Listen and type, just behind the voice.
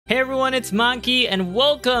Hey everyone, it's Macchi, and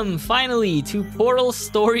welcome finally to Portal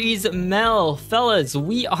Stories Mel. Fellas,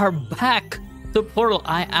 we are back to Portal.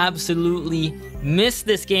 I absolutely missed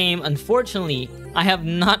this game. Unfortunately, I have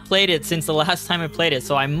not played it since the last time I played it,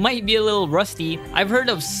 so I might be a little rusty. I've heard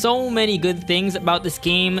of so many good things about this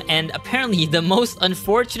game, and apparently the most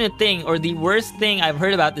unfortunate thing, or the worst thing I've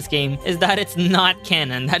heard about this game, is that it's not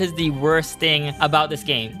canon. That is the worst thing about this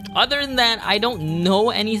game. Other than that, I don't know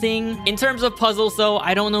anything. In terms of puzzles though,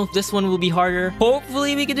 I don't know if this one will be harder.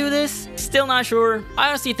 Hopefully we can do this. Still not sure. I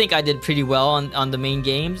honestly think I did pretty well on the main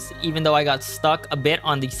games, even though I got stuck a bit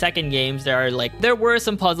on the second games. There were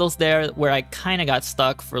some puzzles there where I kind of got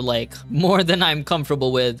stuck for like more than I'm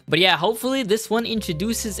comfortable with. But yeah, hopefully this one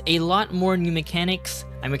introduces a lot more new mechanics.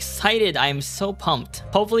 I'm excited. I'm so pumped.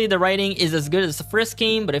 Hopefully the writing is as good as the first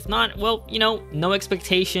game, but if not, well, you know, no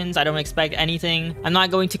expectations. I don't expect anything. I'm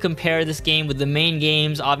not going to compare this game with the main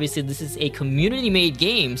games. Obviously, this is a community-made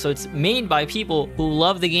game, so it's made by people who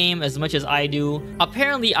love the game as much as I do.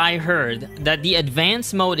 Apparently, I heard that the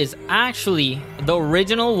advanced mode is actually the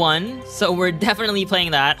original one, so we're definitely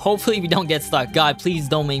playing that. Hopefully we don't get stuck. God, please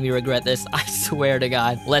don't make me regret this. I swear to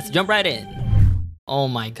God. Let's jump right in. Oh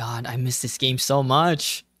my god, I miss this game so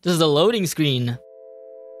much. This is the loading screen.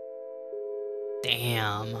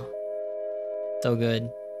 Damn. So good.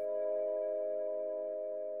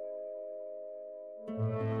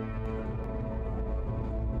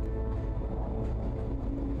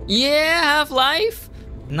 Yeah, Half-Life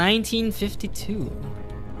 1952.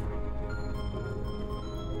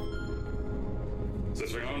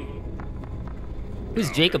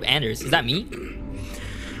 Who's Jacob Anders? Is that me?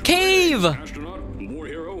 Cave!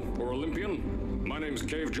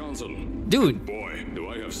 Dude, boy, do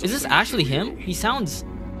I have is this actually him? He sounds...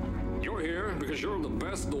 You're here because you're the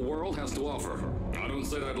best the world has to offer. I don't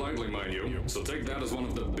say that lightly, mind you. So take that as one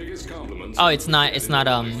of the biggest compliments. Oh, it's not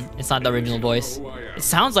the original voice. It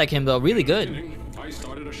sounds like him though, really good. I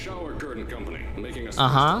started a shower curtain company, making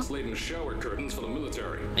laden shower curtains for the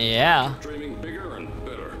military. Yeah. Dreaming bigger and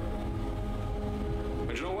better.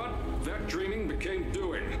 And you know what? That dreaming became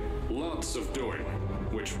doing. Lots of doing,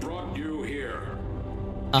 which brought you here.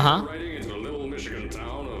 Riding into the little Michigan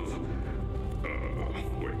town of...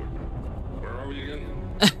 wait, where are we again?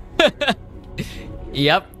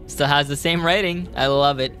 Yep, still has the same rating. I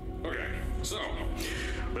love it. Okay, so,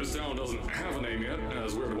 this town doesn't have a name yet,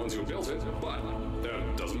 as we're the ones who built it, but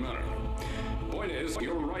that doesn't matter. Point is,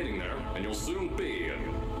 you're riding there, and you'll soon be at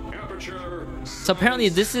Aperture Science. So apparently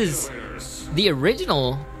this is the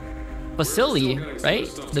original facility, right?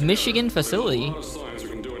 The Michigan facility.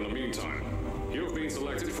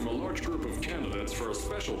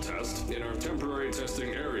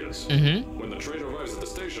 When the train arrives at the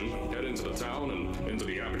station, head into the town and into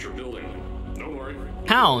the Aperture building. Don't worry.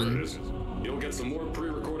 Town? You'll get some more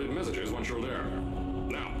pre-recorded messages once you're there.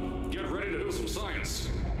 Now, get ready to do some science.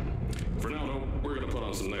 For now, though, we're gonna put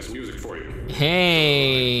on some nice music for you.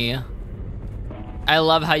 Hey. I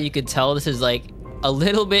love how you could tell this is like a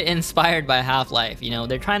little bit inspired by Half-Life. You know,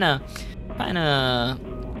 they're trying to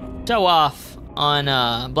show off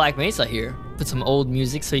on Black Mesa here. Put some old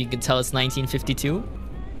music so you can tell it's 1952.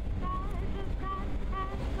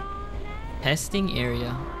 Testing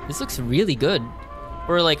area. This looks really good.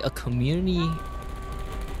 For like a community.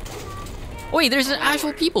 Wait, there's an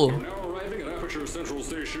actual people. You're now arriving at Aperture Central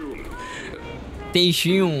Station.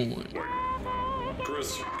 Station.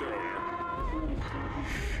 Chris, get over here.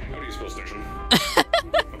 How do you spell station? Okay,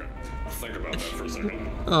 think about that for a second.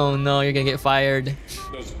 Oh no, you're gonna get fired.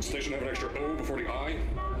 Does station have an extra O before the I?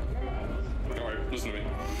 Alright, listen to me.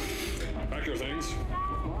 Pack your things.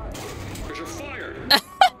 Because you're fired.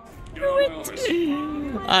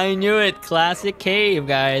 I knew it. Classic cave,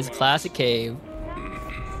 guys. Classic cave. I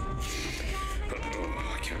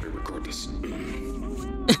can't re-record this.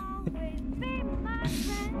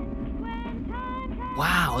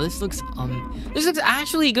 Wow, this looks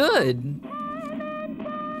actually good.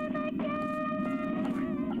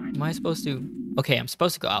 Am I supposed to? Okay, I'm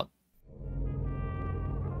supposed to go out.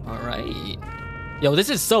 All right. Yo, this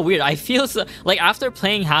is so weird. I feel so, like after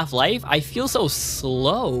playing Half-Life, I feel so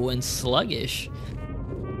slow and sluggish.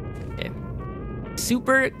 Okay.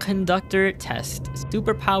 Superconductor test.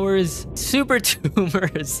 Superpowers, super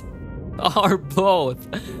tumors are both.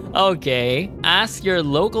 Okay. Ask your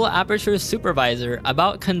local Aperture supervisor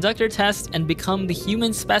about conductor test and become the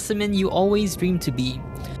human specimen you always dreamed to be.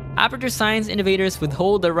 Aperture Science innovators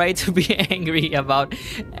withhold the right to be angry about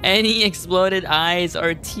any exploded eyes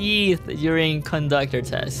or teeth during conductor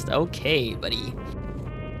test. Okay, buddy.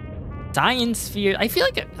 Science sphere. I feel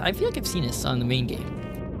like I've seen this on the main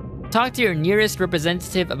game. Talk to your nearest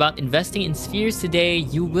representative about investing in spheres today.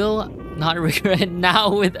 You will not regret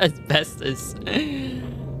now with asbestos.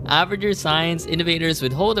 Aperture Science innovators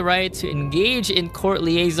withhold the right to engage in court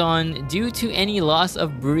liaison due to any loss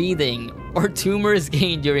of breathing or tumors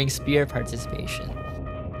gained during sphere participation.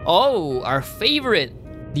 Oh, our favorite,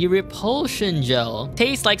 the repulsion gel.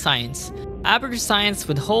 Tastes like science. Aperture Science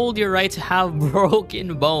withhold your right to have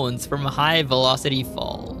broken bones from high velocity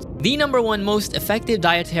falls. The #1 most effective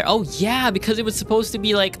dietary. Oh yeah, because it was supposed to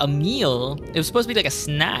be like a meal. It was supposed to be like a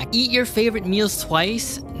snack. Eat your favorite meals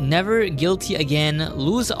twice. Never guilty again.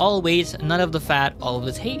 Lose all weight, none of the fat, all of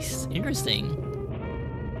the taste. Interesting.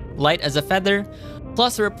 Light as a feather.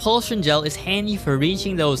 Plus, repulsion gel is handy for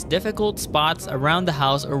reaching those difficult spots around the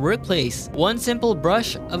house or workplace. One simple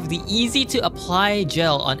brush of the easy to apply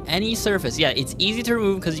gel on any surface. Yeah, it's easy to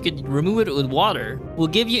remove because you could remove it with water. Will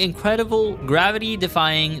give you incredible gravity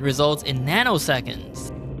defying results in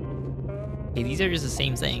nanoseconds. Okay, these are just the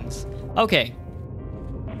same things. Okay.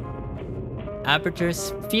 Aperture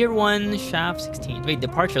Sphere 1, Shaft 16. Wait,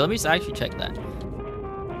 departure. Let me just actually check that.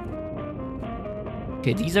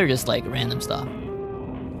 Okay, these are just like random stuff.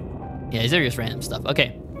 Yeah, these are just random stuff.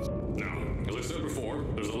 Okay. Now, as I said before,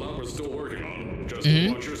 there's a lot we're still working on. Just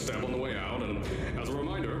watch your step on the way out, and as a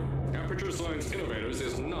reminder, Aperture Science Innovators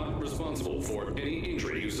is not responsible for any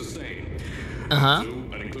injury you sustain.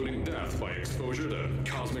 And including death by exposure to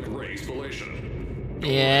cosmic ray spallation.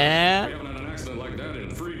 Yeah. We haven't had an accident like that in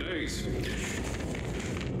 3 days.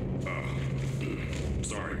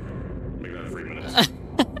 Sorry. Make that 3 minutes.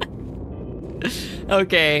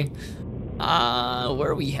 Okay. Where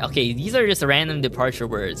are we? Okay, these are just random departure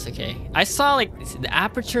words. Okay, I saw like the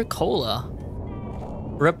Aperture Cola,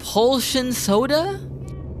 Repulsion Soda.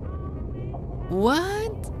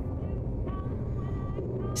 What?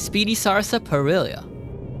 Speedy Sarsaparilla.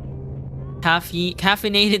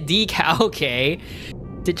 Caffeinated decal. Okay.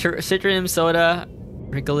 Citronum soda.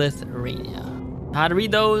 Regolith Arania. How to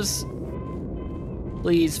read those?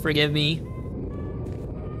 Please forgive me.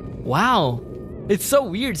 Wow. It's so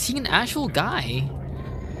weird seeing an actual guy.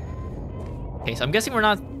 Okay, so I'm guessing we're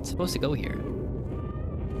not supposed to go here.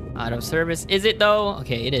 Out of service. Is it though?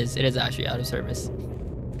 Okay, it is. It is actually out of service.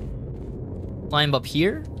 Climb up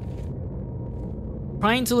here.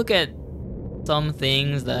 Trying to look at some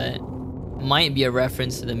things that might be a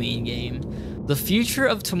reference to the main game. The future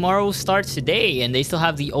of tomorrow starts today, and they still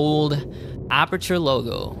have the old Aperture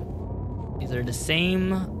logo. These are the same.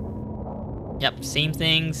 Yep, same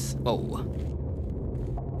things. Oh.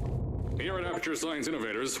 Here at Aperture Science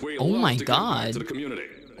Innovators, we Oh love my to God. give back to the community.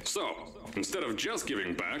 So, instead of just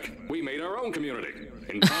giving back, we made our own community.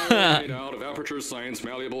 Entirely made out of Aperture Science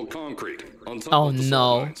malleable concrete. On top Oh of the no.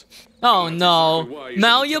 salt lines. Oh And that's no. exactly why you shouldn't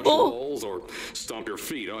touch Malleable? walls or stomp your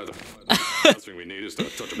feet either. The last thing we need is to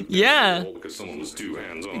touch a Yeah. wall because someone was too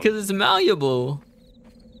hands-on. Because it's malleable.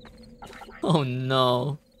 Oh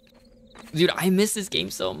no. Dude, I miss this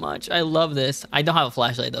game so much. I love this. I don't have a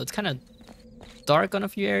flashlight though. It's kind of dark on a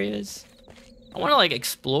few areas. I want to like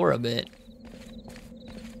explore a bit.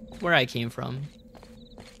 Where I came from.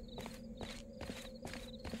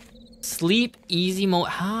 Sleep easy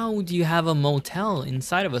How do you have a motel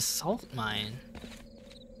inside of a salt mine?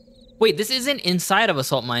 Wait, this isn't inside of a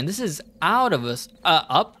salt mine. This is out of a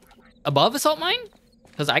up above a salt mine?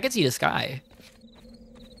 Because I can see the sky.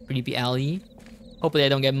 Creepy alley. Hopefully I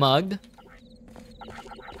don't get mugged.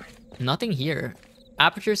 Nothing here.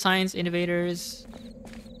 Aperture Science Innovators.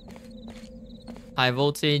 High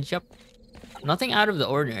voltage. Yep. Nothing out of the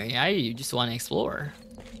ordinary. I just want to explore.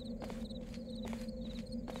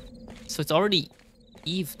 So it's already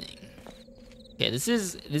evening. Okay, this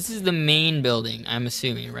is the main building, I'm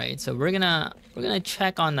assuming, right? So we're gonna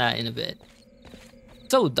check on that in a bit.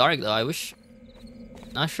 It's so dark though. I wish.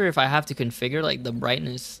 Not sure if I have to configure like the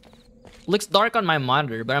brightness. Looks dark on my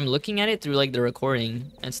monitor, but I'm looking at it through like the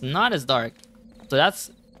recording. And it's not as dark. So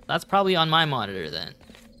that's probably on my monitor then.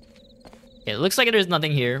 Okay, it looks like there's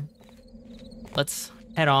nothing here. Let's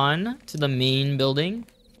head on to the main building.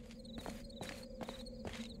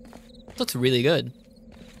 Looks really good.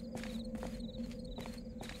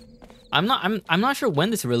 I'm not sure when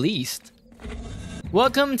this released.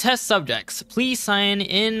 Welcome test subjects. Please sign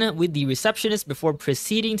in with the receptionist before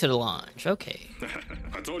proceeding to the launch. Okay.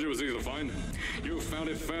 I told you it was easy to find. You found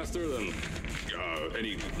it faster than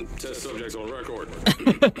any test subjects on record.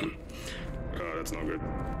 That's not good.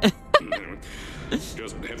 Anyway,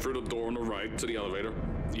 just head through the door on the right to the elevator.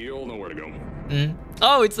 You'll know where to go.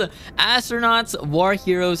 Oh, it's the Astronauts, War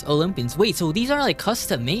Heroes, Olympians. Wait, so these are like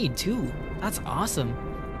custom made too. That's awesome.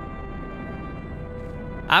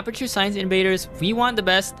 Aperture Science Innovators, we want the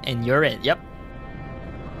best and you're it. Yep.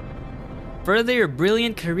 Further your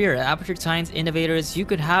brilliant career at Aperture Science Innovators, you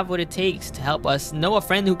could have what it takes to help us. Know a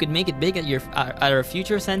friend who could make it big at our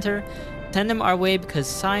future center? Send them our way, because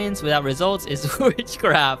science without results is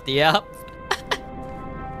witchcraft. Yep.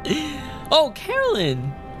 Oh,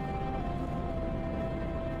 Carolyn!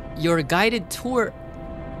 Your guided tour.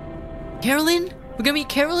 Carolyn? We're gonna meet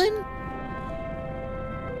Carolyn?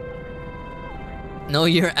 Know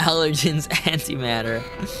your allergens antimatter.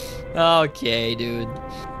 Okay, dude.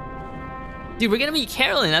 Dude, we're gonna meet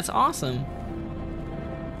Carolyn. That's awesome.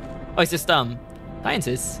 Oh, it's just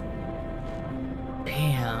scientists.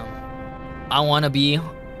 Damn. I wanna be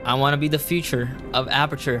the future of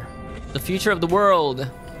Aperture, the future of the world.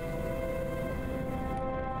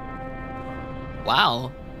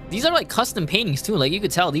 Wow, these are like custom paintings too. Like you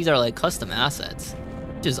could tell these are like custom assets,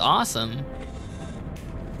 which is awesome.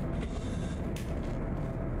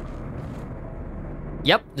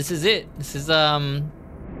 Yep, this is it. This is the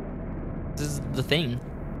thing.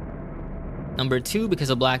 Number 2 because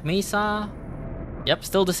of Black Mesa. Yep,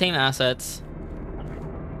 still the same assets.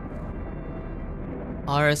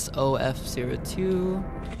 RSOF02.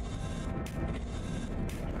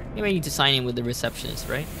 Maybe I need to sign in with the receptionist,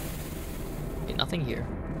 right? Okay, nothing here.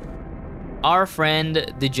 Our friend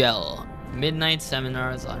Digel. Midnight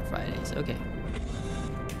seminars on Fridays. Okay.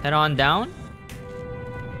 Head on down.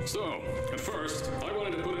 So, at first, I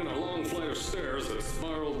wanted to put in a long flight of stairs that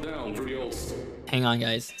spiraled down through the old Hang on,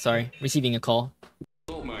 guys. Sorry. Receiving a call.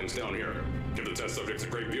 salt mines down here. Give the test subjects a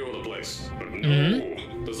great view of the place. But no,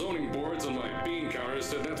 the zoning boards on my bean counters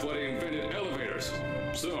said that's why they invented elevators.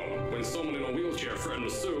 So, when someone in a wheelchair threatened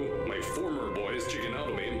to sue, my former boys chickened out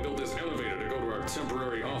of me and built this elevator to go to our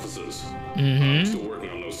temporary offices. I'm still working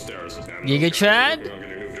on those stairs. Giga Chad? Working on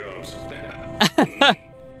getting new jobs.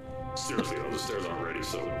 Seriously though, the stairs aren't ready,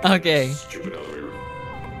 so... Okay. Stupid elevator.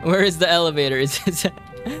 Where is the elevator? Is it...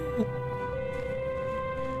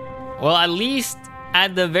 Well,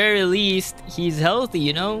 at the very least, he's healthy,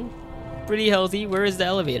 you know? Pretty healthy. Where is the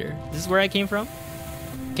elevator? This is where I came from?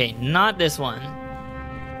 Okay, not this one.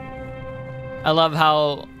 I love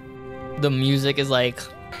how the music is like...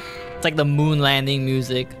 It's like the moon landing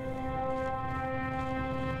music.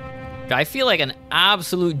 I feel like an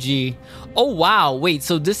absolute G. Oh, wow. Wait,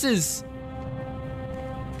 so this is...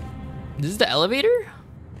 This is the elevator?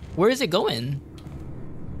 Where is it going?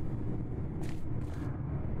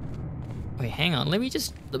 Wait, hang on. Let me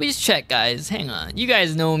just check, guys. Hang on. You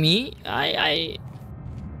guys know me.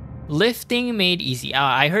 Lifting made easy.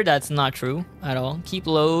 I heard that's not true at all. Keep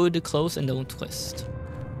load close and don't twist.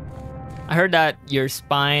 I heard that your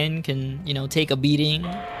spine can, you know, take a beating.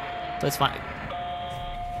 That's fine.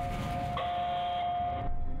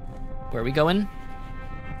 Where are we going?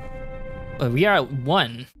 Oh, we are at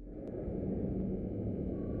 1.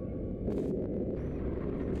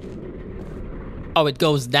 Oh, it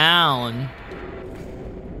goes down.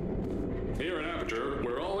 Here at Aperture,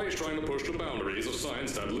 we're always trying to push the boundaries of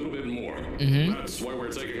science that little bit more. That's why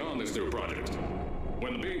we're taking on this new project.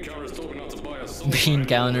 When the bean counters told me not to buy a bean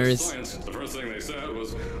counters. Science, the first thing they said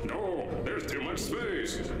was, "No, there's too much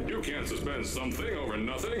space. You can't suspend something over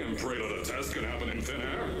nothing and pray that a test can happen in thin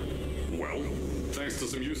air." Well, thanks to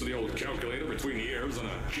some use of the old calculator between the ears and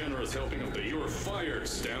a generous helping of the "you're fired"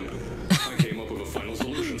 stamp, I came up with a final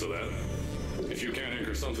solution to that. If you can't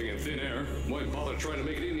anchor something in thin air, why bother trying to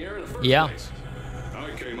make it in the air in the first place?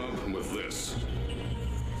 I came up with this.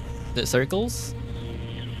 The circles?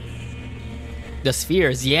 The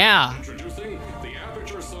spheres, yeah. Introducing the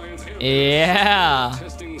Aperture Science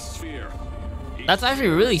Testing sphere. That's actually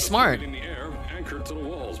really smart. In the air, anchored to the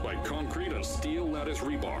walls by concrete and steel lattice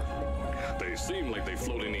rebar. They seem like they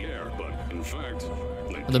float in the air, but in fact,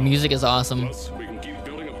 the music is awesome. Plus, we can keep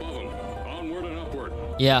building above them, onward and upward.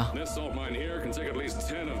 Yeah. This salt mine here can take at least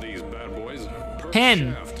 10 of these bad boys per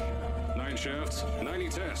 10. shaft. 9 shafts, 90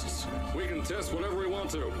 tests. We can test whatever we want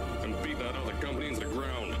to and beat that other company into the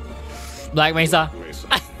ground. Black Mesa.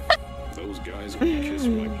 Those guys kiss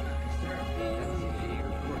my...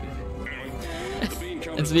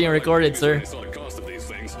 It's being recorded, sir. They saw the cost of these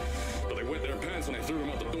things, but they wet their pants when they threw them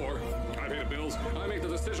out the door. I pay the bills. I make the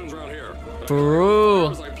decisions around here.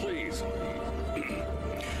 Bro. As I please.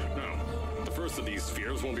 Now, the first of these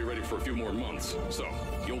spheres won't be ready for a few more months, so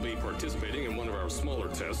you'll be participating in one of our smaller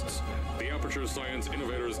tests, the Aperture Science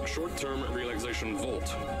Innovators Short-Term Relaxation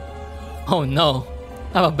Vault. Oh no,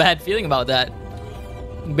 I have a bad feeling about that.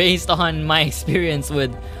 Based on my experience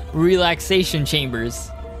with relaxation chambers.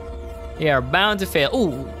 They are bound to fail.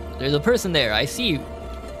 Oh, there's a person there. I see you.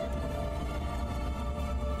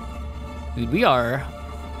 Dude,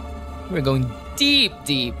 we're going deep,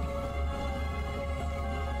 deep.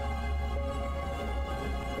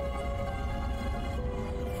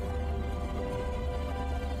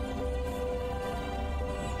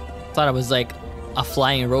 Thought it was like a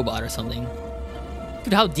flying robot or something.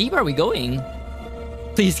 Dude, how deep are we going?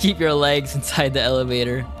 Please keep your legs inside the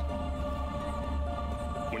elevator.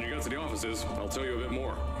 When you get to the offices, I'll tell you a bit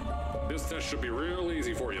more. This test should be real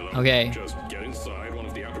easy for you, though. Okay. Just get inside one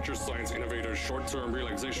of the Aperture Science Innovator's short-term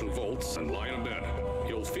relaxation vaults and lie in bed.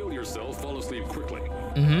 You'll feel yourself fall asleep quickly.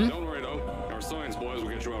 Don't worry, though. Our science boys will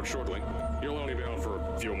get you out shortly. You'll only be out for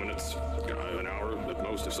a few minutes, an hour at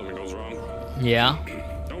most if something goes wrong. Yeah.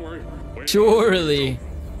 Don't worry. Surely.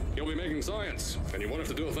 You'll be making science, and you won't have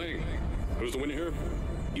to do a thing. Who's the winner here?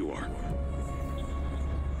 You are.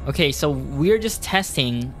 Okay, so we're just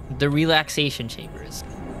testing the relaxation chambers.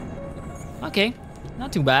 Okay,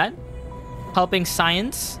 not too bad. Helping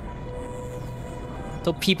science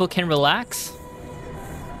so people can relax.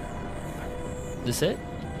 This it?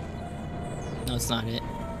 No, it's not it.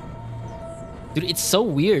 Dude, it's so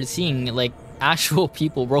weird seeing like actual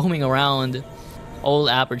people roaming around old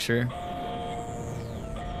Aperture.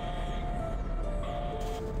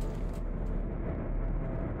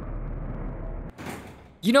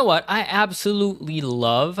 You know what? I absolutely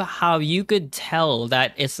love how you could tell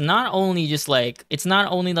that it's not only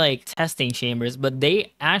like testing chambers, but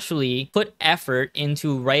they actually put effort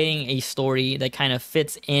into writing a story that kind of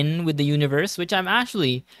fits in with the universe, which I'm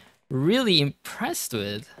actually really impressed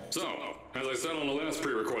with. So, as I said on the last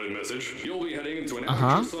pre-recorded message, you'll be heading into an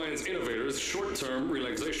Aperture Science Innovator's short-term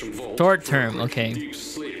relaxation vault. Short-term, okay. Deep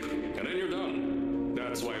sleep, and then you're done.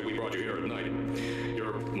 That's why we brought you here at night.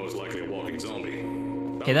 You're most likely a walking zombie.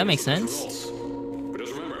 Okay, that makes sense. But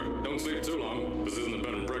just remember, don't sleep too long. This isn't a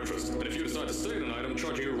bed and breakfast. And if you decide to stay tonight, I'm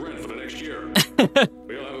charging you rent for the next year. We'll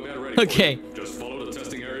have a bed ready for you. Just follow the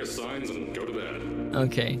testing area signs and go to bed.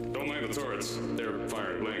 Okay. Don't mind the turrets. They're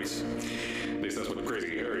firing blanks. At least that's what the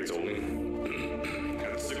crazy Harry told me.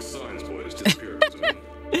 Had 6 signs, boys, disappear.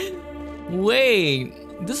 Wait,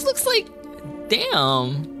 this looks like...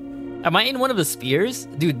 Damn. Am I in one of the spears?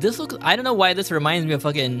 Dude, this looks... I don't know why this reminds me of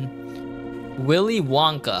fucking... Willy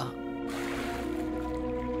Wonka.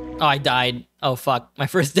 Oh, I died. Oh, fuck. My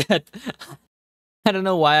first death. I don't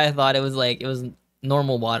know why I thought it was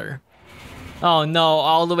normal water. Oh, no.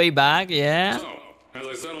 All the way back? Yeah? So, as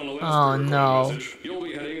I said on the last message, you'll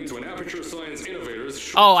be heading into an Aperture Science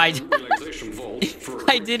Innovator's relaxation vault for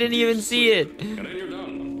I didn't even see it. And then you're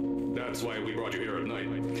done. That's why we brought you here at night.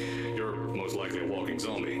 You're most likely a walking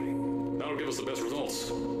zombie. That'll give us the best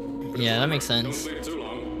results. Yeah, that makes sense. Don't sleep too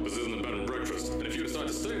long. This isn't a bed and breakfast. And if you decide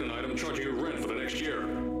to stay tonight, I'm charging you rent for the next year.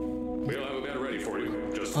 We'll have a bed ready for you.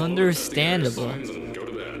 Just understandable. And go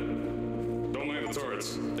to bed. Don't mind the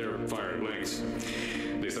turrets. They're firing blanks.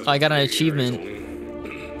 I got an achievement.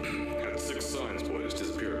 Had 6 signs, boys,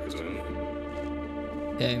 disappear.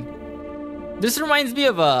 Okay. This reminds me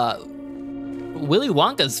of Willy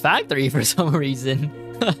Wonka's factory for some reason.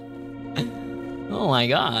 Oh my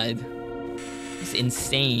god. It's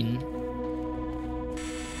insane.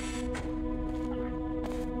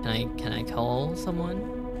 Can I call someone?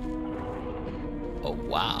 Oh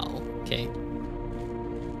wow. Okay.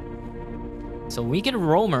 So we can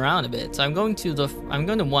roam around a bit. So I'm going to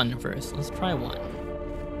 1 first. Let's try 1.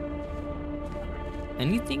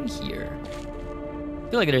 Anything here? I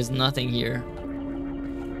feel like there's nothing here.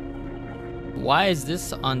 Why is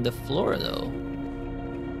this on the floor though?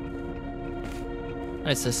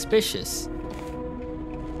 That's suspicious.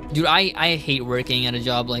 Dude, I hate working at a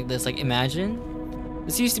job like this. Like, imagine.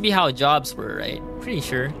 This used to be how jobs were, right? Pretty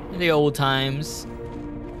sure. In the old times.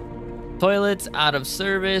 Toilets out of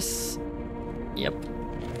service. Yep.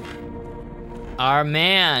 Our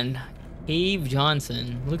man, Cave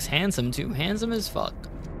Johnson. Looks handsome too. Handsome as fuck.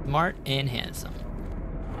 Smart and handsome.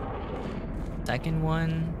 Second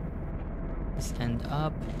one. Stand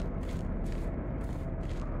up.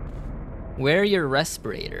 Wear your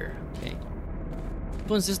respirator. Okay. This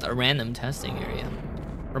one's just a random testing area.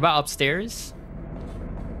 What about upstairs?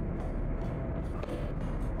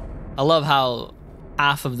 I love how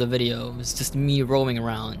half of the video is just me roaming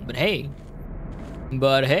around. But hey.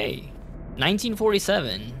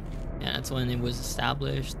 1947. Yeah, that's when it was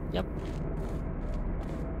established. Yep.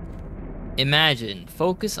 Imagine.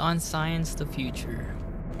 Focus on science, the future.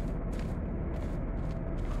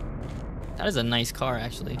 That is a nice car,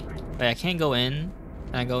 actually. Wait, I can't go in.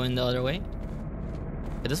 Can I go in the other way?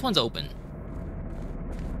 Yeah, this one's open.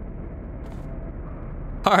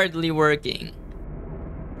 Hardly working.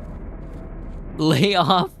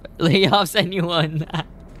 Layoffs anyone.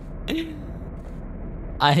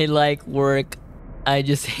 I like work. I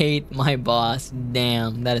just hate my boss.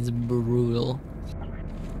 Damn, that is brutal.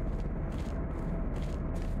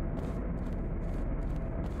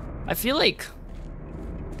 I feel like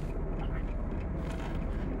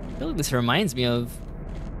feel like this reminds me of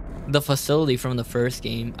the facility from the first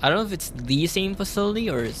game. I don't know if it's the same facility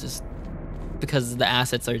or it's just because the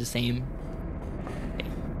assets are the same. Okay.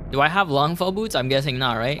 Do I have long fall boots? I'm guessing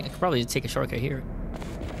not, right? I could probably just take a shortcut here.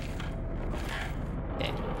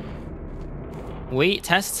 Okay. Wait,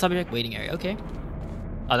 test subject waiting area. Okay.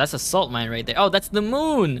 Oh, that's a salt mine right there. Oh, that's the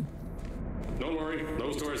moon. Don't worry,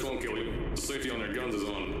 those turrets won't kill you. The safety on their guns is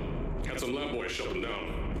on. Had some lab boys shut them down.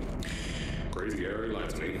 Crazy area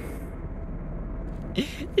lights me.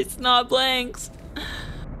 It's not blanks.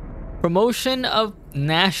 Promotion of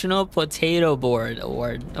National Potato Board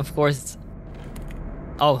Award. Of course.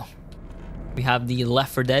 Oh, we have the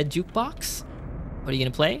Left 4 Dead jukebox. What are you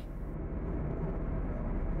gonna play?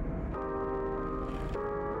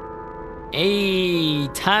 Hey,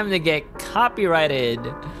 time to get copyrighted.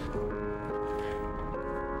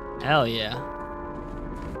 Hell yeah.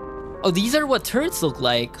 Oh, these are what turrets look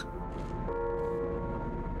like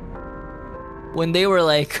when they were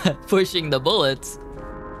like pushing the bullets.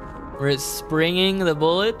 Where it's springing the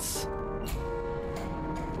bullets.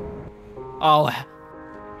 Oh,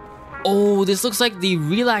 this looks like the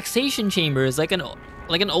relaxation chambers, like an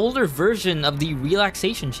older version of the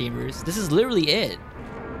relaxation chambers. This is literally it.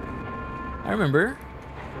 I remember.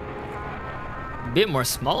 A bit more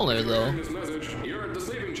smaller though.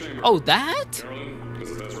 Oh, that? Carolyn,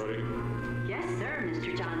 is the test ready? Yes, sir,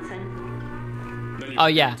 Mr. Johnson. Oh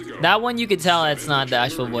yeah, that one you could tell that's not the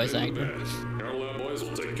actual voice actor. Our lab boys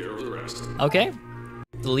will take care of the rest. Okay.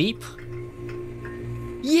 Leap.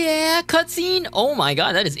 Yeah, cutscene. Oh my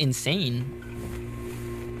god, that is insane.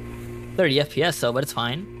 30 FPS though, but it's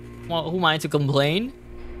fine. Well, who am I to complain?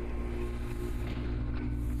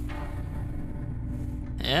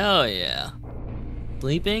 Hell yeah.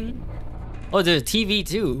 Sleeping? Oh, there's a TV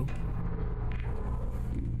too.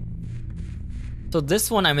 So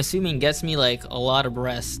this one I'm assuming gets me like a lot of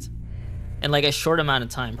rest. In like a short amount of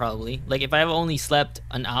time probably. Like if I've only slept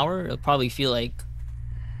an hour, it'll probably feel like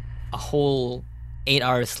a whole 8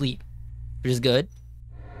 hours sleep. Which is good.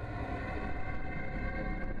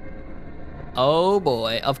 Oh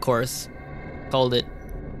boy, of course. Called it.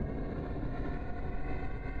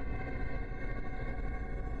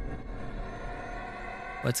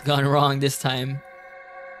 What's gone wrong this time?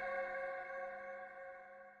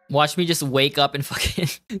 Watch me just wake up in fucking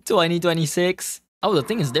 2026. Oh, the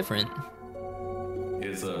thing is different.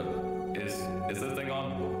 Is this thing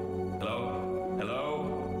on? Hello?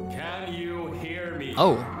 Hello? Can you hear me?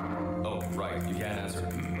 Oh. Oh, right, you can't answer.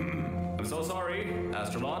 I'm so sorry,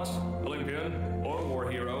 astronaut, Olympian, or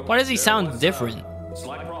war hero. Why does he There sound was different? a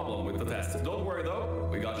slight problem with the test. Don't worry though,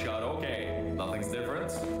 we got shot okay. Nothing's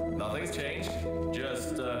different, nothing's changed.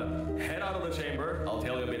 Just head out of the chamber, I'll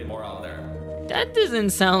tell you a bit more out there. That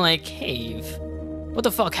doesn't sound like Cave. What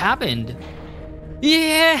the fuck happened?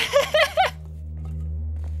 Yeah!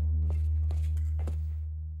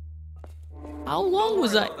 How long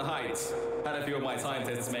was I? The heights. Had a few of my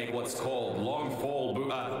scientists make what's called long fall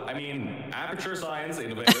Aperture Science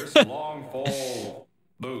innovators long fall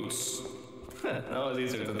boots. That was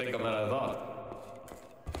easier to think of than I thought.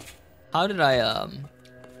 How did I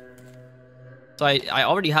So I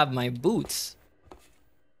already have my boots.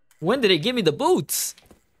 When did they give me the boots?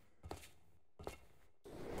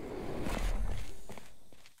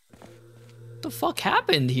 What the fuck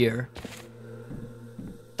happened here?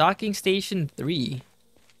 Docking station 3.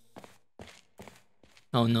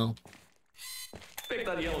 Oh no. Pick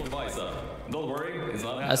that yellow device up. Don't worry, it's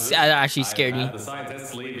not That actually scared me. The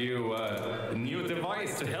scientists leave you a new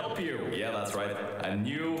device to help you. Yeah, that's right. A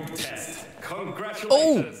new test.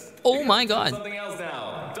 Congratulations. Oh my god. Something else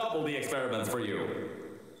now. Double the experiments for you.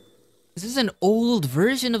 This is an old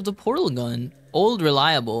version of the portal gun. Old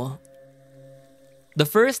reliable. The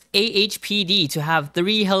first AHPD to have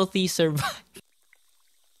 3 healthy survivors.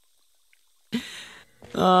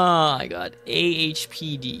 Oh my god.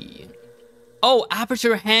 AHPD. Oh,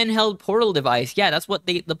 Aperture handheld portal device. Yeah, that's what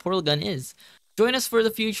the portal gun is. Join us for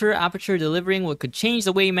the future. Aperture delivering what could change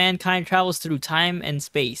the way mankind travels through time and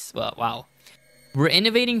space. Well, wow. We're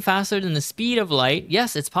innovating faster than the speed of light.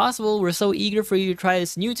 Yes, it's possible. We're so eager for you to try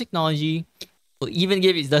this new technology. We'll even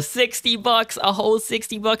give you the $60, a whole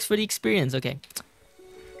 $60 for the experience. Okay.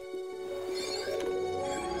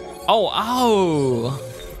 Oh, ow.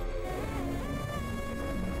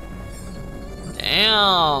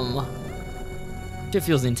 Damn. It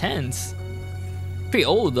feels intense. Pretty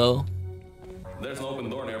old though. There's an open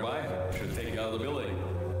door nearby. Should take you out of the building.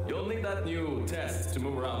 You'll need that new test to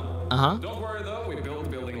move around. Uh-huh. Don't worry though, we built the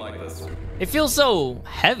building like this. It feels so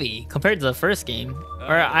heavy compared to the first game.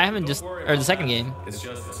 Or I haven't just... Or the second game. It's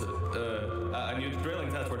just a new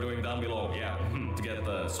drilling test we're doing down below. Yeah, to get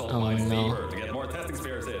the salt Oh, mines no. deeper, to get more testing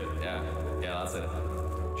spheres in. Yeah, that's it.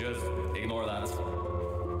 Just ignore that.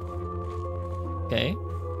 Okay.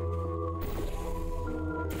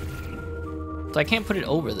 So I can't put it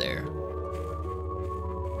over there.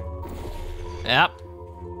 Yep.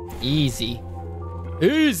 Easy.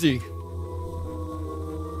 Easy.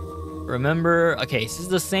 Remember, okay, this is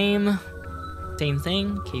the same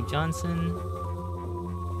thing. Cape Johnson.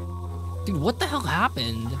 Dude, what the hell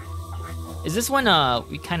happened? Is this when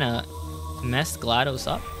we kind of messed GLaDOS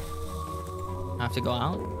up? I have to go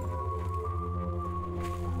out.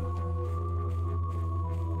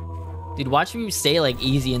 Dude, watch me say like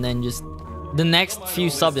easy and then just the next few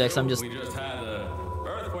subjects I'm just We just had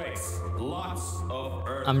earthquakes. Lots of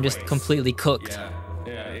earthquakes. I'm just completely cooked.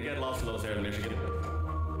 Yeah, you get lots of those here in Michigan.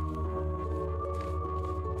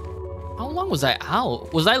 How long was I out?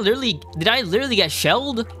 Did I literally get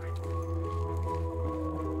shelled?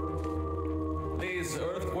 These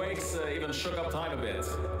earthquakes even shook up time a bit.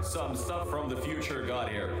 Some stuff from the future got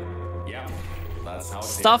here. Yeah, that's how it's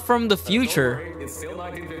Stuff here. from the Don't future. worry, it's still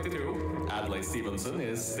 1952. Adlai Stevenson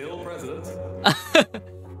is still president.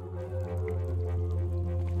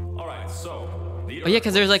 Alright, so... Oh yeah,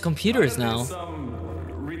 because there's like computers now. Some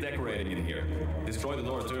redecorating in here. Destroy the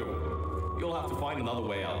door too. You'll have to find another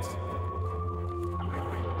way out.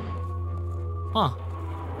 Huh.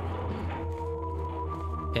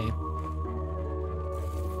 Okay.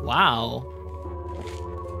 Wow.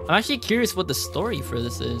 I'm actually curious what the story for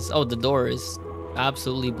this is. Oh, the door is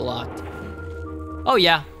absolutely blocked. Oh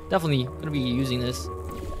yeah, definitely gonna be using this.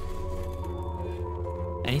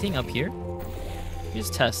 Anything up here? Let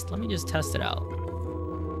me just test it out.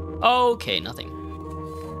 Okay, nothing.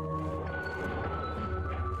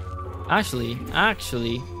 Actually,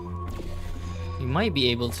 we might be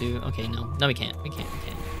able to. Okay, no, we can't.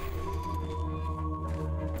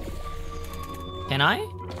 Can I?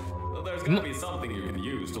 There's gonna be something you can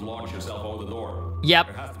use to launch yourself over the door. Yep,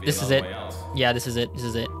 There has to be this is another it. way out. Yeah, this is it.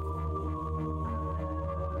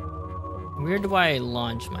 Where do I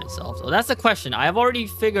launch myself? Oh, that's the question. I've already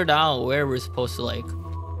figured out where we're supposed to like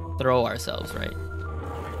throw ourselves, right?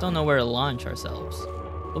 Don't know where to launch ourselves.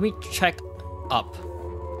 Let me check up.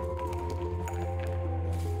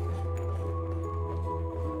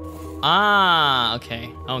 Ah,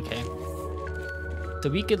 okay. So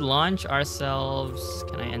we could launch ourselves.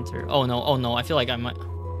 Can I enter? Oh no, I feel like I might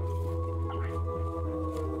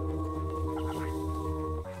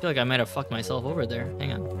have fucked myself over there.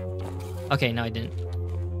 Hang on. Okay, no I didn't.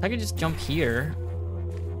 I could just jump here.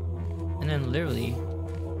 And then literally...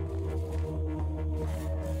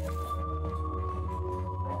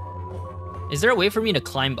 Is there a way for me to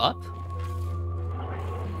climb up?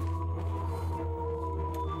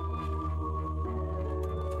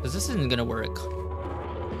 Because this isn't gonna work.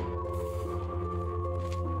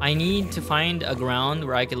 I need to find a ground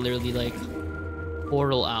where I could literally like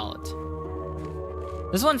portal out.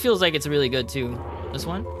 This one feels like it's really good too. This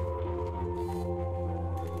one?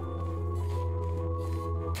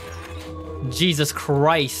 Jesus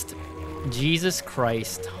Christ.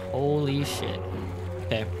 Holy shit.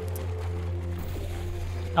 Okay.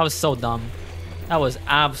 That was so dumb. That was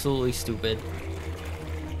absolutely stupid.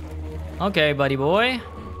 Okay, buddy boy.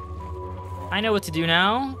 I know what to do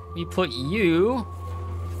now. We put you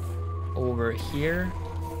over here.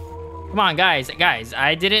 Come on, guys.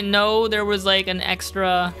 I didn't know there was like an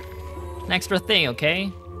extra thing,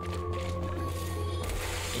 okay?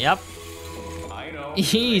 Yep. I know.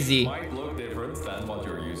 Easy. It might look different than what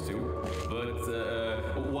you're used to,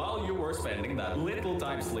 but while you were spending that little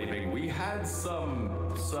time sleeping, we had some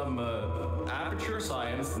Aperture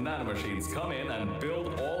Science nanomachines come in and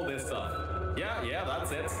build all this stuff. Yeah,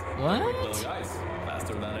 that's it. What? Quick little guys,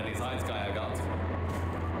 faster than any science guy I got.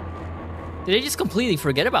 Did they just completely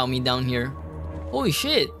forget about me down here? Holy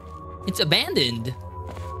shit. It's abandoned.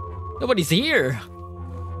 Nobody's here.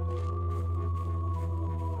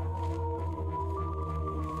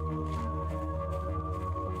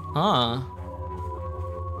 Huh.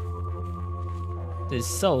 This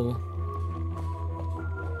is so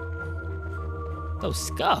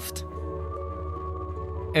scuffed.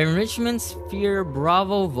 Enrichment Sphere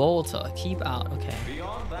Bravo Volta. Keep out. Okay.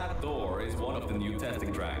 Beyond that door is one of the new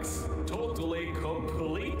testing tracks. Totally,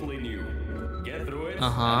 completely new. Get through it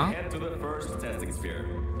and head to the first testing sphere.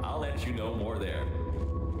 I'll let you know more there.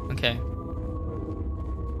 Okay.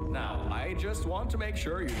 Now, I just want to make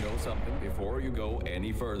sure you know something before you go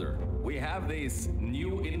any further. We have these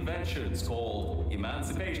new inventions called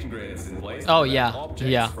emancipation grids in place. Oh, to yeah. prevent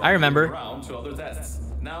objects Yeah, from I remember. moving around to other tests.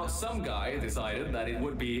 Now, some guy decided that it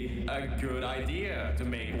would be a good idea to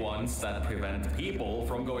make ones that prevent people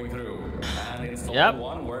from going through, and install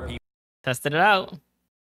one where people... Tested it out.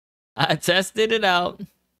 I tested it out.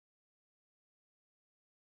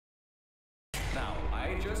 Now,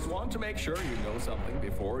 I just want to make sure you know something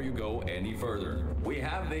before you go any further. We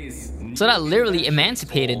have these... So that literally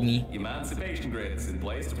emancipated me. Emancipation grids in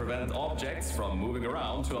place to prevent objects from moving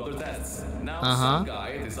around to other tests. Now, some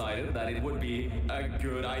guy decided that it would be a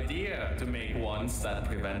good idea to make ones that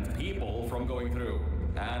prevent people from going through,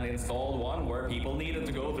 and installed one where people needed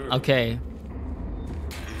to go through. Okay.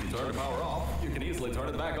 If you turn the power off, you can easily turn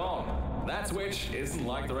it back on. That switch isn't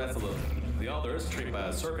like the rest of them. The others trip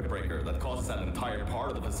a circuit breaker that causes an entire part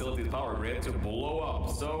of the facility's power grid to blow up.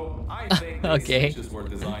 So I think these switches were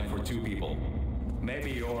designed for two people.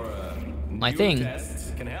 Maybe your new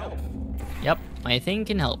test can help. Yep, my thing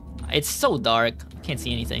can help. It's so dark. Can't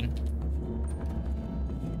see anything.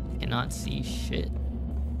 Cannot see shit.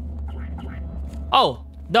 Oh,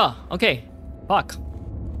 duh. Okay. Fuck.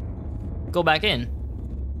 Go back in.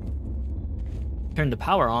 Turn the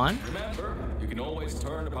power on. Remember, you can always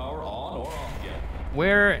turn the power on or off again.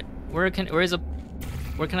 Where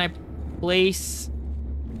can I place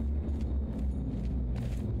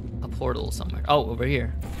a portal somewhere? Oh, over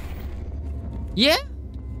here. Yeah?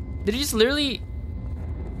 Did it just literally...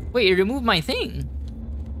 Wait, it removed my thing.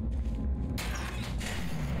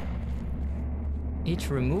 It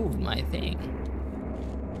removed my thing.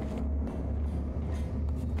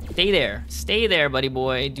 Stay there. Stay there, buddy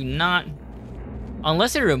boy. Do not...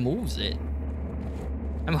 Unless it removes it.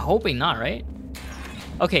 I'm hoping not, right?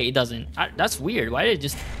 Okay, it doesn't. That's weird. Why did it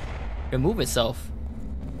just remove itself?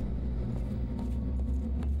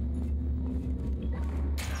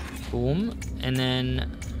 Boom. And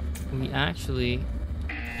then we actually...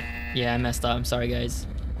 Yeah, I messed up. I'm sorry, guys.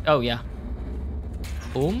 Oh, yeah.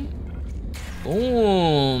 Boom.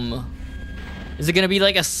 Boom. Is it gonna be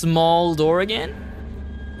like a small door again?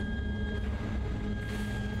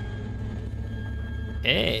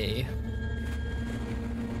 Hey.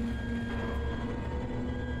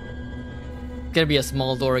 Gonna be a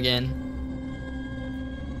small door again.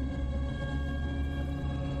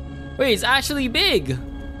 Wait, it's actually big.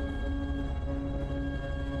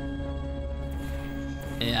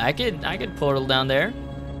 Yeah, I could portal down there.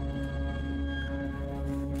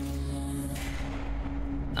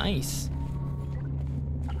 Nice.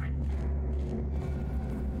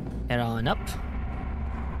 Head on up.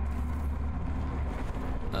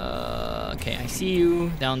 Okay, I see you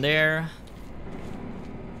down there.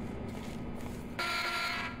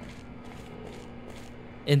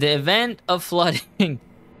 In the event of flooding,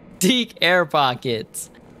 seek air pockets.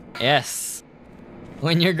 Yes.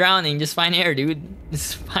 When you're drowning, just find air, dude.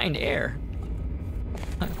 Just find air.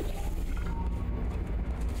 I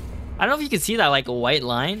don't know if you can see that like a white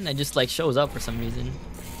line that just like shows up for some reason.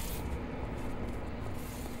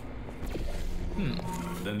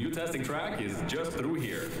 The new testing track is just through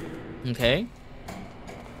here. Okay.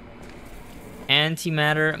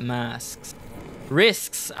 Antimatter masks.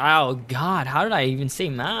 Risks. Oh god, how did I even say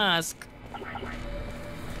mask?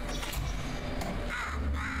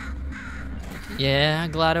 Yeah,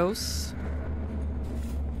 GLaDOS.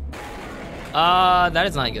 That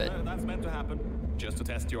is not good. That's meant to happen. Just to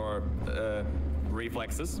test your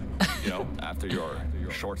reflexes, you know, after your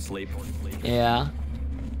short sleep. Yeah.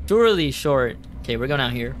 Surely short. Okay, we're going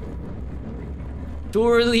out here.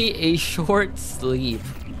 Surely a short sleep.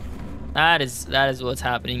 That is what's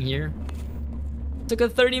happening here. Took a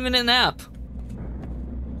 30-minute nap.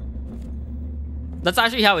 That's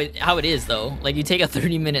actually how it is though. Like you take a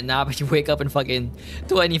 30-minute nap and you wake up in fucking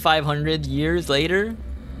 2,500 years later.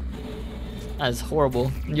 That's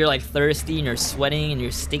horrible. You're like thirsty and you're sweating and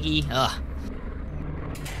you're sticky. Ugh.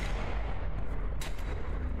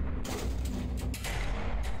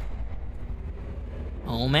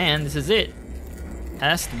 Oh man, this is it.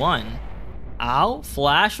 Test 1. Ow,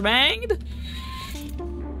 flashbanged?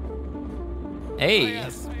 Hey. Oh,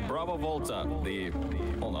 yes, Bravo Volta,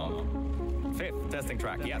 hold on. 5th testing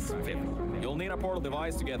track, yes, 5th. You'll need a portal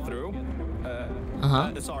device to get through.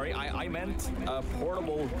 Sorry, I meant a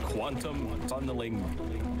portable quantum tunneling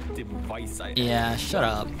device. Yeah, shut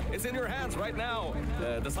up. It's in your hands right now.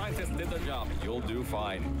 The scientists did their job. You'll do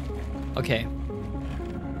fine. Okay.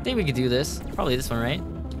 I think we could do this. Probably this one, right?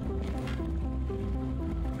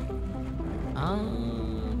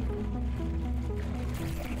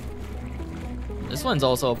 This one's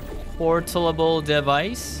also a portable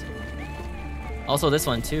device. Also this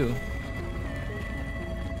one too.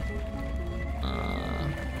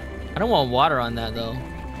 I don't want water on that though.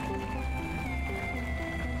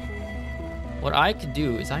 What I could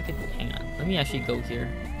do is I could... Hang on. Let me actually go here.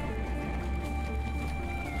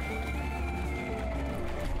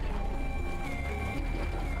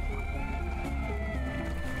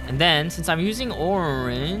 And then, since I'm using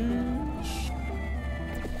orange...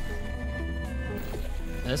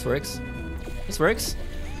 This works. This works.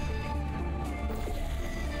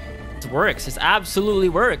 It works. It absolutely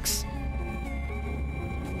works.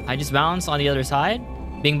 I just bounce on the other side.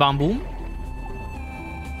 Bing, bong, boom.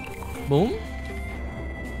 Boom.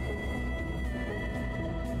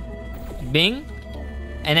 Bing.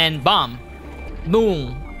 And then bomb.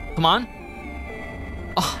 Boom. Come on.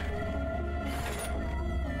 Oh.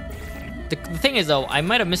 The thing is, though, I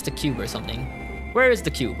might have missed a cube or something. Where is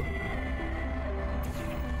the cube?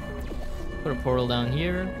 Put a portal down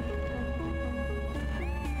here.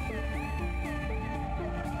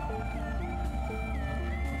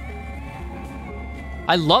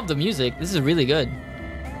 I love the music. This is really good.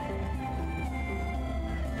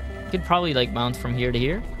 Could probably like bounce from here to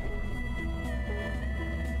here.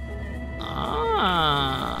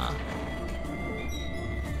 Ah.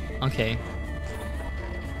 Okay.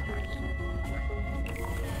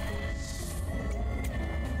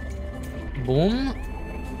 Boom.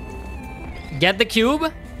 Get the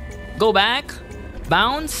cube. Go back.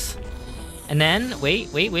 Bounce. And then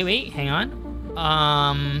wait. Hang on.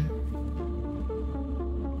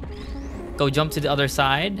 Go jump to the other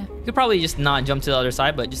side. You could probably just not jump to the other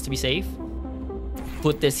side, but just to be safe.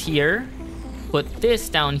 Put this here. Put this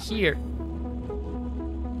down here.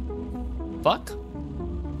 Fuck.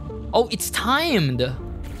 Oh, it's timed.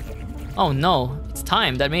 Oh no, it's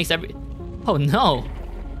timed. That makes every... Oh no.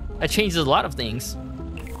 That changes a lot of things.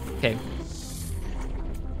 Okay.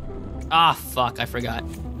 Ah, fuck, I forgot.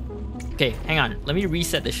 Okay, hang on. Let me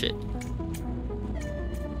reset this shit.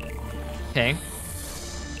 Okay.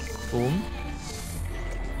 Boom.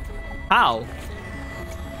 How?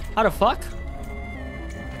 How the fuck?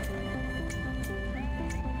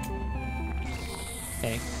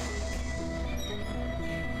 Okay.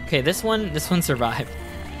 Okay, this one survived.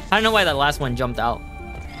 I don't know why that last one jumped out.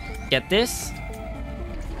 Get this.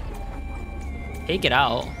 Take it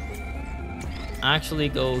out. Actually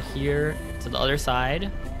go here to the other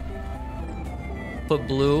side. Put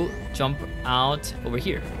blue, jump out over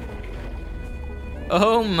here.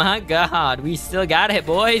 Oh my god, we still got it,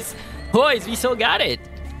 boys. Boys, we still got it.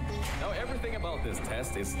 Now everything about this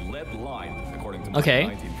test is lead-lined, according to my Okay.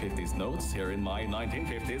 1950s notes here in my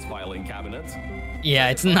 1950s filing cabinet. Yeah,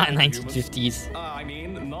 it's not 1950s. I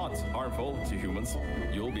mean, not harmful to humans.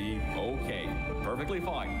 You'll be okay. Perfectly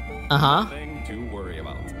fine. Uh-huh. Nothing to worry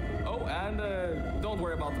about. Oh, and don't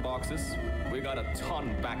worry about the boxes. We got a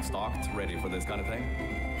ton backstocked ready for this kind of thing.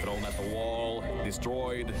 Thrown at the wall,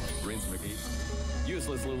 destroyed, rinse and repeat.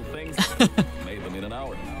 Useless little things. Made them in an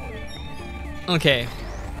hour. Okay.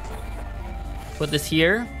 Put this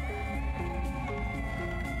here.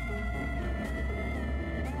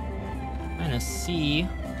 Trying to see.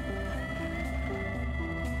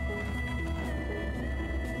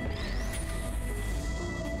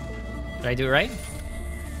 Did I do it right?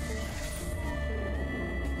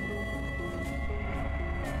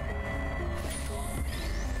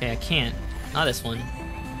 Okay, I can't. Not this one.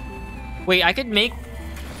 Wait, I could make...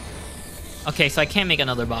 Okay, so I can't make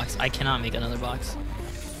another box. I cannot make another box.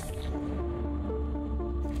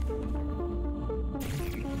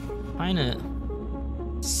 Trying to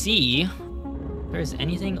see if there's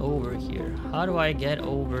anything over here. How do I get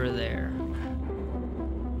over there?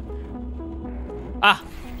 Ah,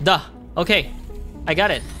 duh. Okay, I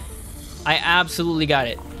got it. I absolutely got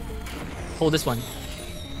it. Hold this one.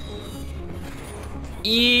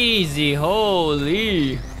 Easy,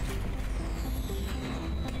 holy.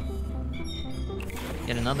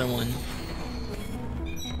 Get another one.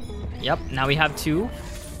 Yep, now we have two.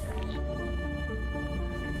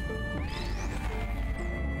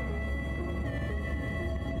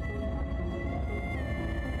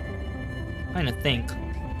 Trying to think.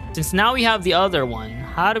 Since now we have the other one,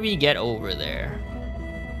 how do we get over there?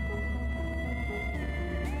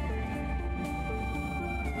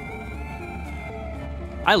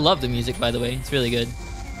 I love the music, by the way. It's really good.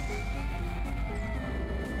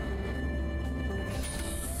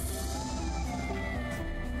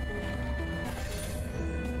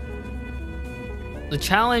 The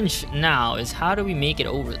challenge now is how do we make it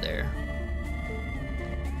over there?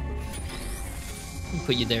 Let me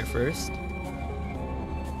put you there first.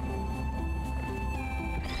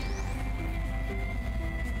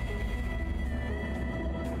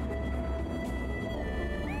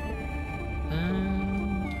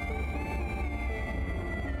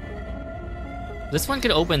 This one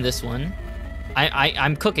could open this one.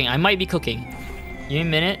 I'm cooking. I might be cooking. Give me a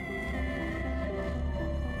minute.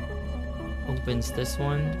 Opens this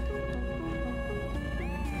one.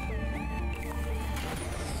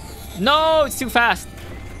 No, it's too fast.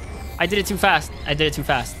 I did it too fast. I did it too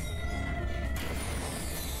fast.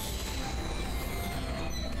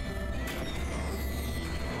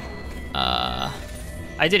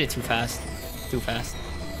 I did it too fast. Too fast.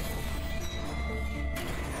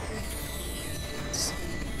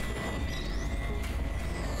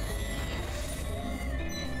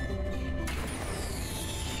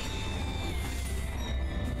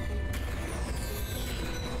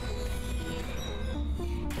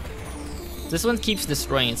 This one keeps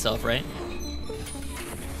destroying itself, right?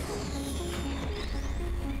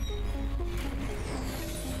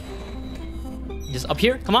 Just up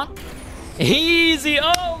here, come on. Easy,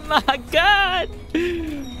 oh my god.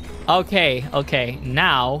 Okay, okay,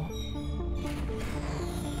 now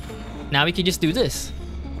we can just do this.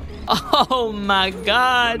 Oh my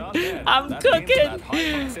god, I'm cooking.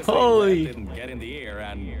 Holy. Didn't get in the air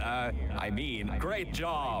and, I mean, great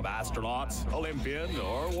job, astronauts, Olympian,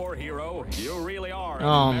 or war hero. You really are.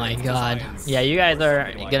 Oh my god. Yeah, you guys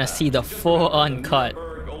are gonna see the full uncut.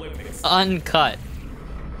 Uncut.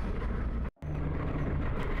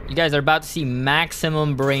 You guys are about to see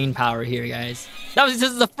maximum brain power here, guys. That was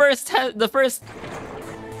just the first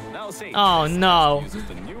Now see, oh no. uses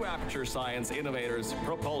the new Aperture Science Innovators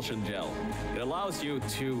propulsion gel. It allows you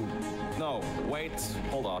to... No, wait,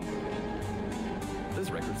 hold on. This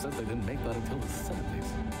record says they didn't make that until the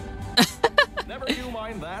 70s. Never you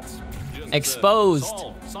mind that. Just, Exposed.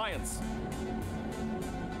 solve science.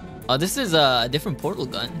 Oh, this is a different portal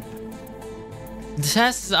gun. The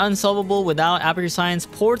test is unsolvable without Aperture Science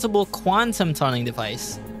portable quantum tunneling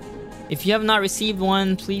device. If you have not received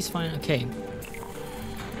one, please find... Okay.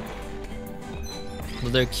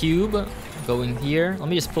 Another cube going here. Let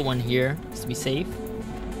me just put one here just to be safe.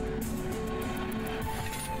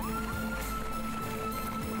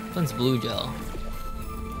 This one's blue gel.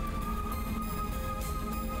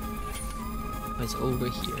 It's over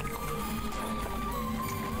here.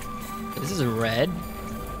 This is red.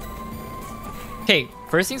 Okay,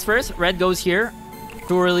 first things first, red goes here.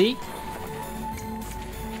 Surely.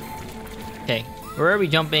 Okay, where are we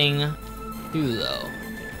jumping to though?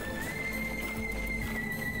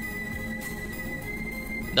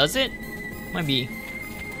 Does it? Might be.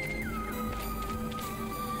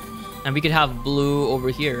 And we could have blue over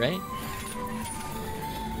here, right?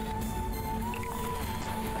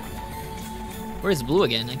 Where is blue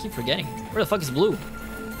again? I keep forgetting. Where the fuck is blue?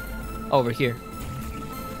 Oh, over here.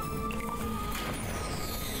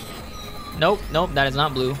 Nope, nope, that is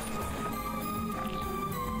not blue.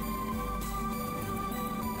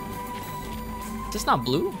 Is this not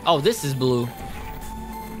blue? Oh, this is blue.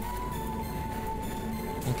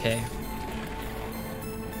 Okay.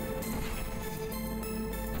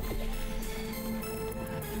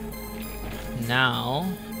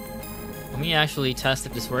 Now, let me actually test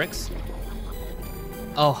if this works.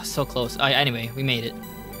 Oh, so close. Anyway, we made it.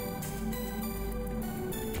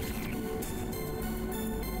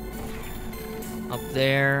 Up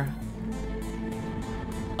there.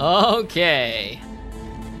 Okay.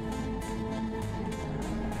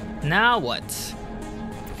 Now what?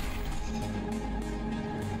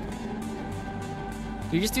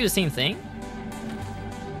 Do you just do the same thing?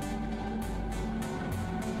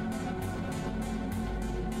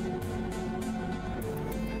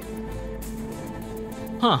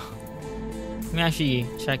 Huh. Let me actually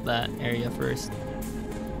check that area first.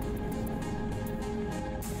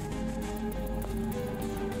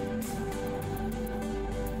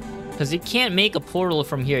 Because you can't make a portal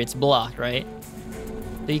from here, it's blocked, right?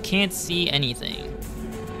 So you can't see anything.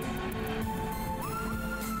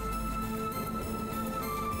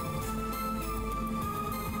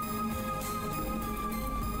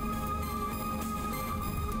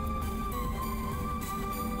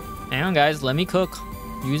 Hang on guys, let me cook.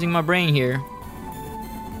 Using my brain here.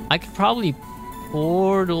 I could probably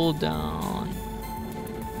portal down.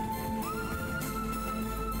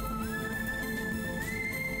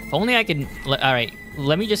 If only I could... Alright,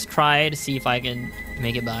 let me just try to see if I can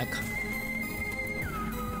make it back.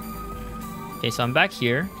 Okay, so I'm back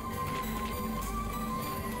here.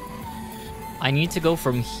 I need to go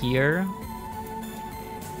from here.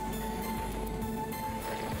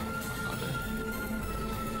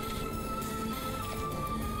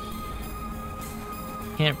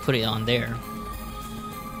 Can't put it on there.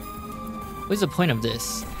 What's the point of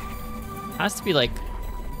this? Has to be like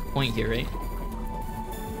point here, right?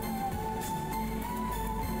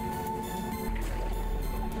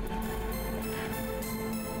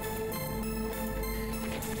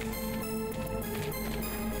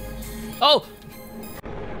 Oh!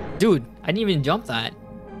 Dude, I didn't even jump that.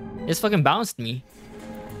 It just fucking bounced me.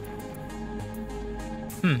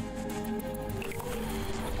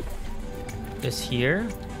 This here.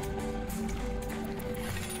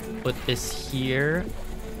 Put this here.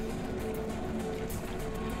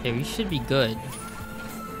 Okay, we should be good.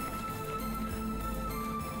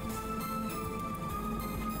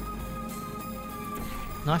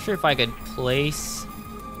 Not sure if I could place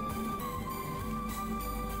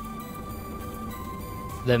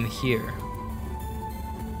them here.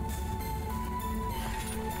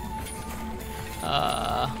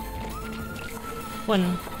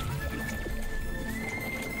 One.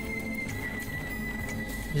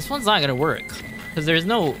 This one's not gonna work because there's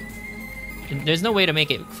no way to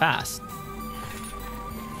make it fast.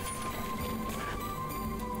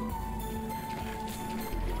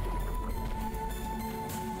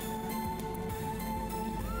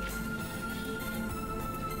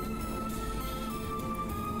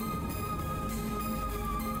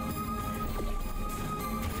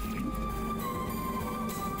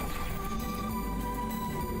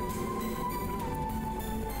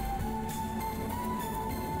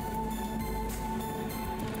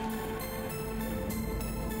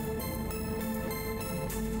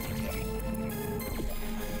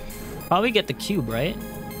 Probably get the cube, right?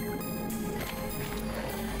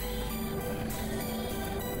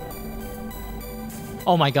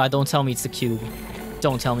 Oh my god, don't tell me it's the cube.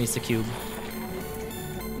 Don't tell me it's the cube.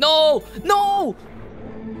 No! No!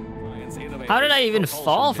 How did I even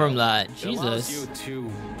fall from that? Jesus.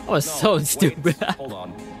 That was so stupid. Hold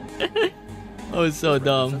on. That was so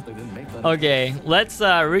dumb. Okay, let's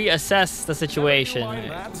reassess the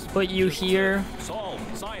situation. Put you here.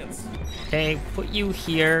 Okay, put you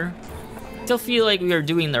here. Still feel like we are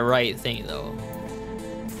doing the right thing though.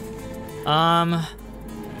 I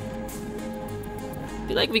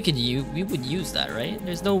feel like we would use that, right?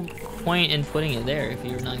 There's no point in putting it there if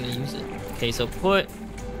you're not gonna use it. Okay, so put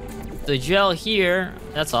the gel here.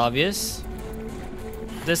 That's obvious.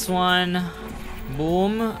 This one,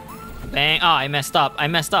 boom, bang. Oh, I messed up.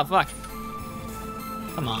 Fuck.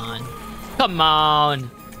 Come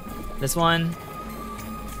on. This one.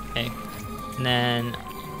 Okay, and then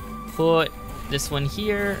put this one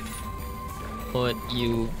here. Put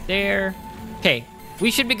you there. Okay,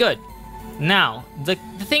 we should be good. Now, the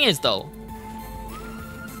thing is though,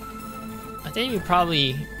 I think we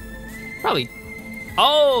probably.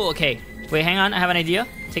 Oh, okay. Wait, hang on. I have an idea.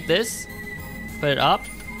 Take this. Put it up.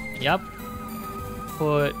 Yep.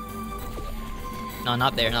 Put. No,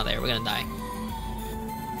 not there. We're gonna die.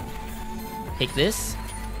 Take this.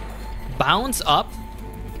 Bounce up.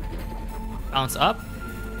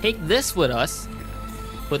 Take this with us.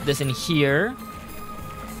 Put this in here.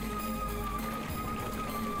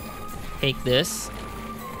 Take this.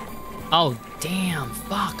 Oh, damn.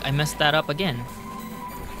 Fuck. I messed that up again.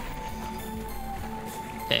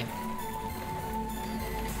 Okay.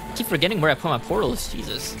 I keep forgetting where I put my portals.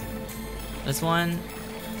 Jesus. This one.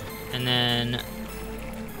 And then...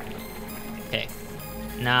 Okay.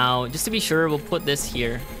 Now, just to be sure, we'll put this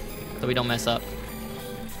here so we don't mess up.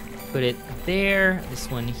 Put it there. This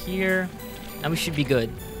one here. And we should be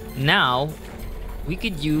good. Now, we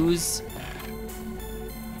could use...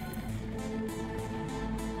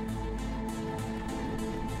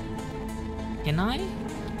 Can I?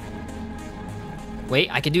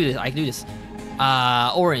 Wait, I can do this.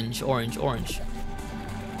 Orange.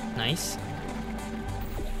 Nice.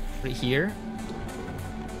 Put it here.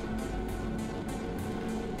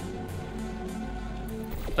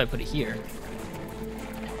 If I put it here.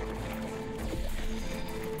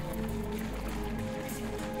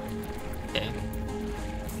 Okay.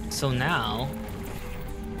 So now...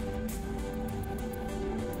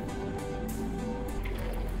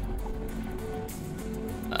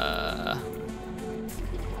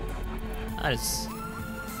 That is...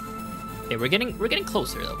 Okay, we're getting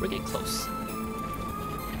closer though. We're getting close.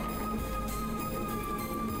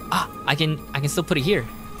 Ah, I can still put it here.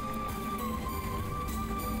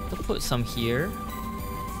 I'll put some here.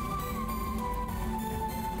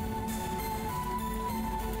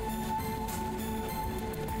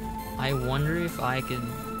 I wonder if I could...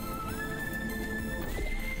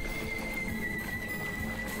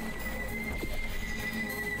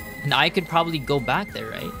 And I could probably go back there,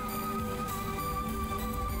 right?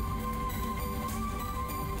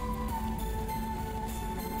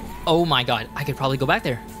 Oh my god, I could probably go back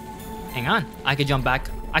there. Hang on, I could jump back.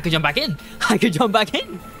 I could jump back in. I could jump back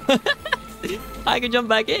in.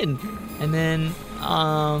 And then,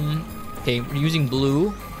 okay, we're using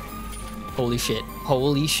blue. Holy shit.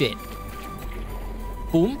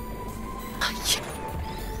 Boom.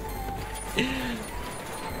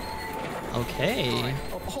 Okay.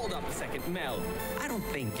 Oh, hold up a second, Mel. I don't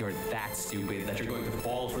think you're that stupid that you're going to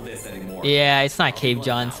fall for this anymore. Yeah, it's not Cave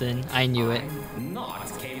Johnson. I knew it. I'm not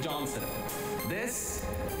Cave Johnson. This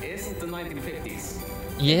isn't the 1950s.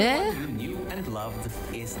 Yeah? Everyone you knew and loved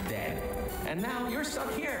is dead. And now you're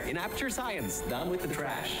stuck here in Aperture Science, down with the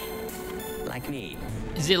trash. Like me.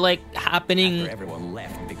 Is it like happening? After everyone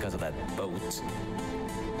left because of that boat.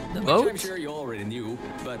 The Which boat? I'm sure you already knew,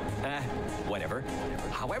 but whatever.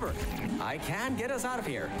 However, I can get us out of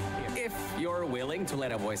here if you're willing to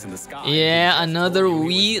let a voice in the sky. Yeah, another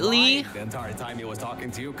Wheatley. The entire time he was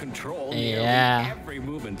talking to you, control Yeah. nearly every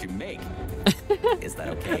movement you make. Is that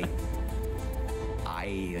okay?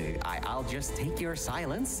 I'll just take your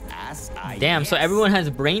silence as I. Damn, so guess. everyone has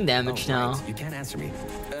brain damage Oh, now. right, you can't answer me.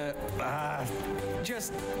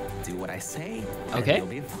 Just do what I say. Okay.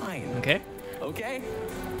 And you'll be fine. Okay. Okay.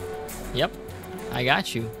 Yep. I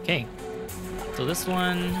got you. Okay. So this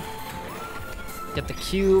one. Get the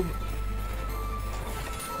cube.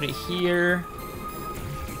 Put it here.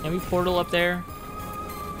 Can we portal up there?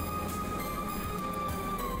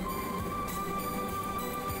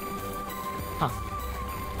 Huh.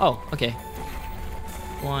 Oh, okay.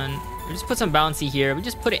 One. We just put some bouncy here. We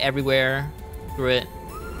just put it everywhere. Screw it.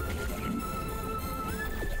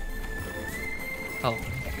 Oh.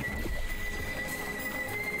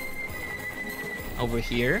 Over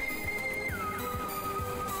here.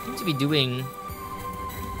 Seems to be doing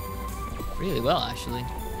really well, actually.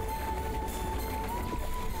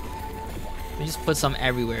 We just put some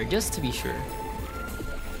everywhere, just to be sure.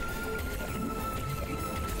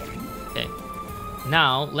 Okay.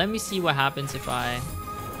 Now, let me see what happens if I...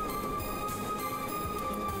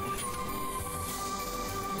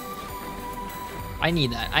 I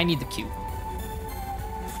need that. I need the cube.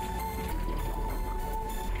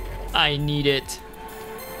 I need it.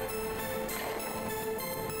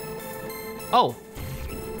 Oh.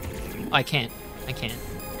 I can't. I can't.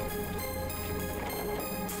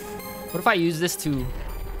 What if I use this to...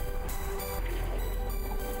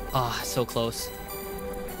 Ah, so close.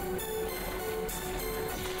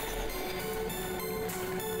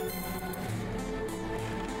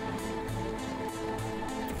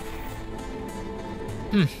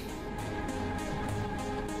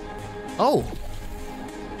 Oh.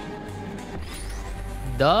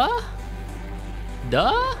 Duh?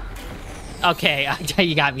 Okay,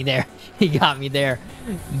 he got me there. He got me there.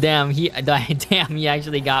 Damn, he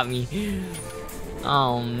actually got me.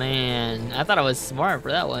 Oh man, I thought I was smart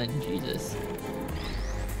for that one. Jesus.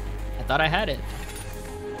 I thought I had it.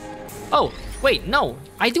 Oh, wait, no,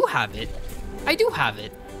 I do have it. I do have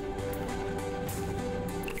it.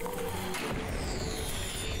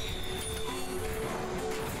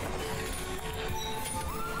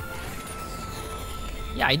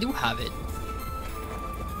 Yeah, I do have it.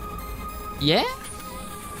 Yeah?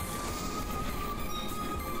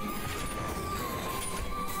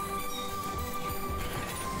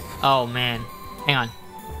 Oh man. Hang on.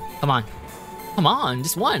 Come on. Come on.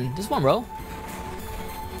 Just one. Just one, bro.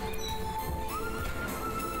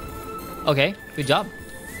 Okay. Good job.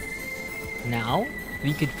 Now,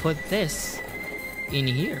 we could put this in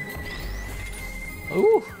here.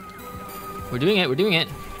 Ooh. We're doing it. We're doing it.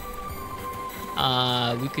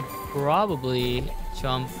 We could probably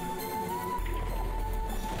jump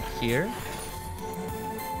here.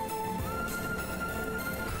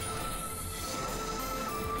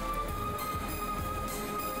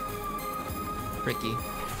 Tricky.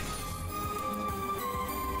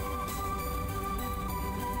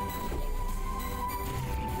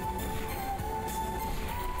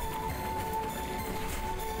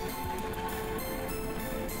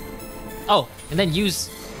 Oh, and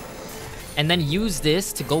then use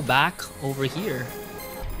this to go back over here.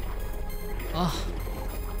 Oh,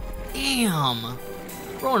 damn!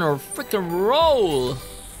 We're on a freaking roll.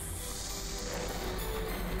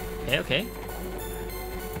 Okay, okay.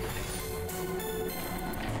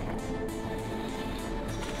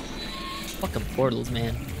 Fucking portals,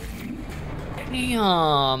 man.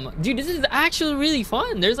 Damn, dude, this is actually really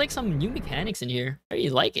fun. There's like some new mechanics in here. I really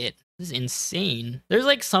like it. This is insane. There's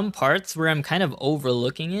like some parts where I'm kind of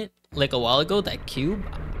overlooking it. Like a while ago, that cube,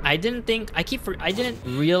 I didn't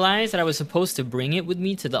realize that I was supposed to bring it with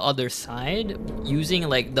me to the other side using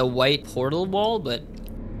like the white portal wall, but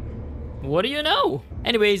what do you know?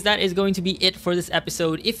 Anyways, that is going to be it for this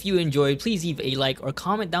episode. If you enjoyed, please leave a like or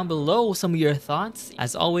comment down below some of your thoughts.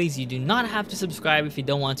 As always, you do not have to subscribe if you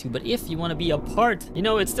don't want to, but if you want to be a part, you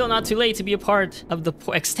know, it's still not too late to be a part of the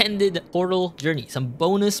extended portal journey, some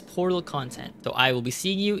bonus portal content. So I will be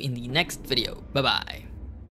seeing you in the next video. Bye-bye.